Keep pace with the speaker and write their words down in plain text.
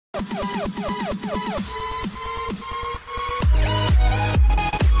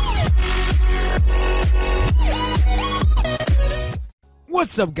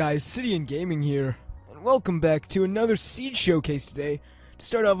What's up guys, City and Gaming here, and welcome back to another Seed Showcase today. To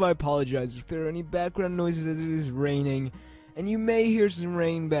start off, I apologize if there are any background noises as it is raining, and you may hear some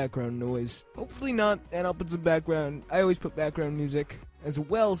rain background noise. Hopefully not, and I'll put some background, I always put background music as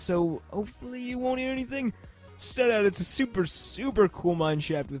well, so hopefully you won't hear anything. To start out, it's a super cool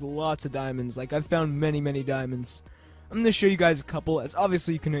mineshaft with lots of diamonds. Like, I've found many diamonds. I'm going to show you guys a couple, as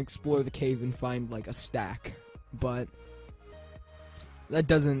obviously you can explore the cave and find like a stack, but that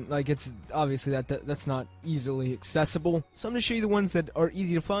doesn't, like, it's obviously that's not easily accessible. So I'm going to show you the ones that are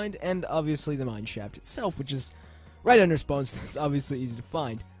easy to find, and obviously the mineshaft itself, which is right under spawn, so that's obviously easy to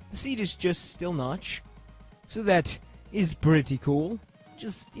find. The seed is just still notch, so that is pretty cool.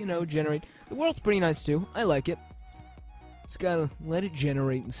 Just, you know, generate. The world's pretty nice too. I like it. Just gotta let it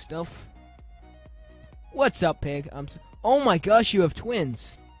generate and stuff. What's up, pig? Oh my gosh, you have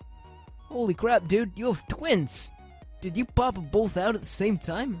twins. Holy crap, dude, you have twins. Did you pop them both out at the same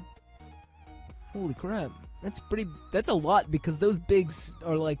time? Holy crap. That's a lot, because those bigs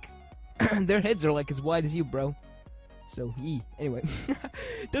are like, their heads are like as wide as you, bro. So, anyway.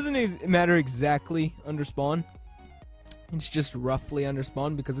 Doesn't matter exactly under spawn. It's just roughly under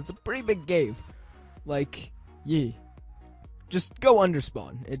spawn, because it's a pretty big cave. Like, just go under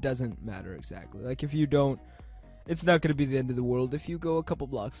spawn. It doesn't matter exactly. Like, if you don't, it's not gonna be the end of the world. If you go a couple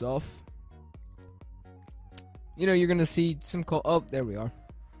blocks off, you know, you're gonna see some oh, there we are.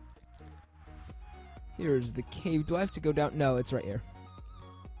 Here's the cave. Do I have to go down? No, it's right here.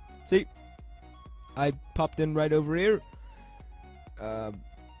 See? I popped in right over here.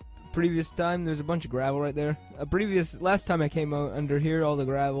 Previous time, there's a bunch of gravel right there. Last time I came out under here, all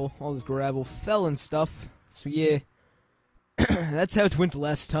this gravel fell and stuff. So yeah, that's how it went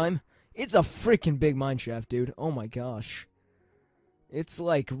last time. It's a freaking big mineshaft, dude. Oh my gosh. It's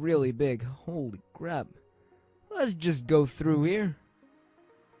like really big. Holy crap. Let's just go through here.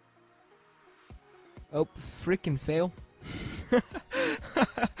 Oh, freaking fail.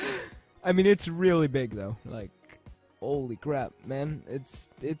 I mean, it's really big though. Like, holy crap, man. It's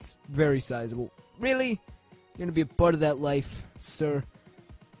very sizable. Really? You're gonna be a part of that life, sir.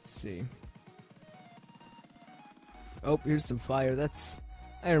 Let's see. Oh, here's some fire.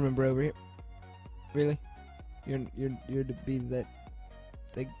 I remember over here. Really? You're to be that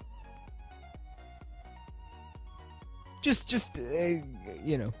thing. Just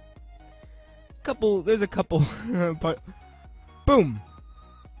you know, there's a couple boom,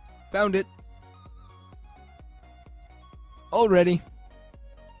 found it already.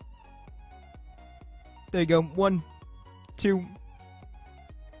 There you go. 1, 2,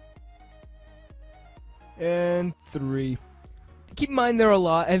 and 3. Keep in mind there are a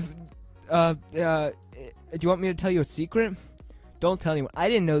lot. Do you want me to tell you a secret? Don't tell anyone. I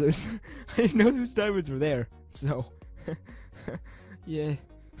didn't know those. I didn't know those diamonds were there. So. Yeah.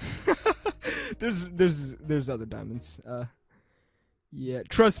 there's other diamonds. Yeah,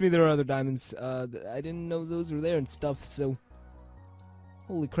 trust me, there are other diamonds. I didn't know those were there and stuff, so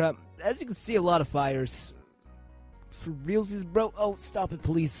holy crap. As you can see, a lot of fires. For realsies, bro. Oh, stop it,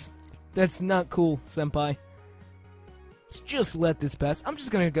 please. That's not cool, senpai. Let's just let this pass. I'm just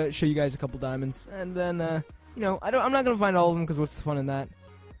gonna show you guys a couple diamonds, and then you know, I'm not gonna find all of them, because what's the fun in that?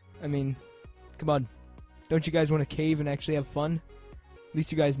 I mean, come on. Don't you guys want to cave and actually have fun? At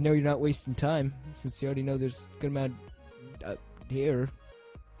least you guys know you're not wasting time, since you already know there's a good amount here.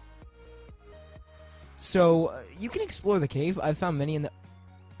 So, you can explore the cave. I've found many in the...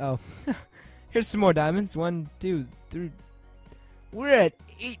 Oh. Here's some more diamonds. 1, 2, 3... We're at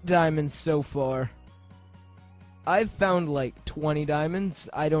 8 diamonds so far. I've found like 20 diamonds.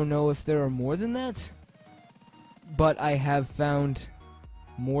 I don't know if there are more than that, but I have found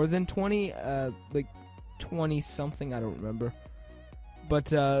more than 20. Like 20 something, I don't remember. But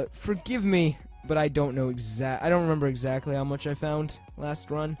forgive me, but I don't know I don't remember exactly how much I found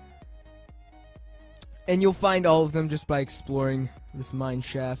last run. And you'll find all of them just by exploring this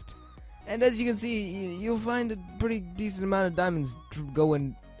mineshaft. And as you can see, you'll find a pretty decent amount of diamonds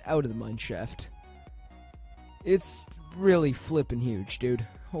going out of the mineshaft. It's really flippin' huge, dude.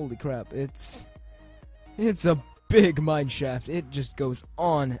 Holy crap, it's a big mineshaft. It just goes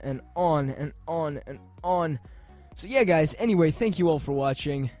on and on and on and on. So yeah, guys, anyway, thank you all for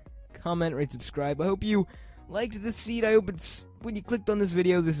watching. Comment, rate, subscribe. I hope you liked this seed. I hope it's, when you clicked on this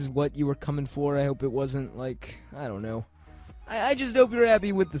video, this is what you were coming for. I hope it wasn't like, I don't know. I just hope you're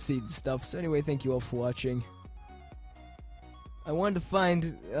happy with the seed stuff. So anyway, thank you all for watching. I wanted to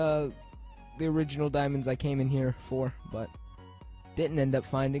find the original diamonds I came in here for, but Didn't end up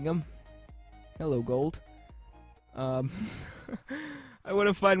finding them. Hello, gold. I want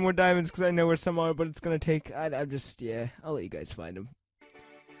to find more diamonds because I know where some are, but it's gonna take. I'm just, yeah, I'll let you guys find them.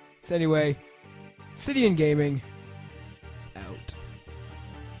 So anyway, City and Gaming.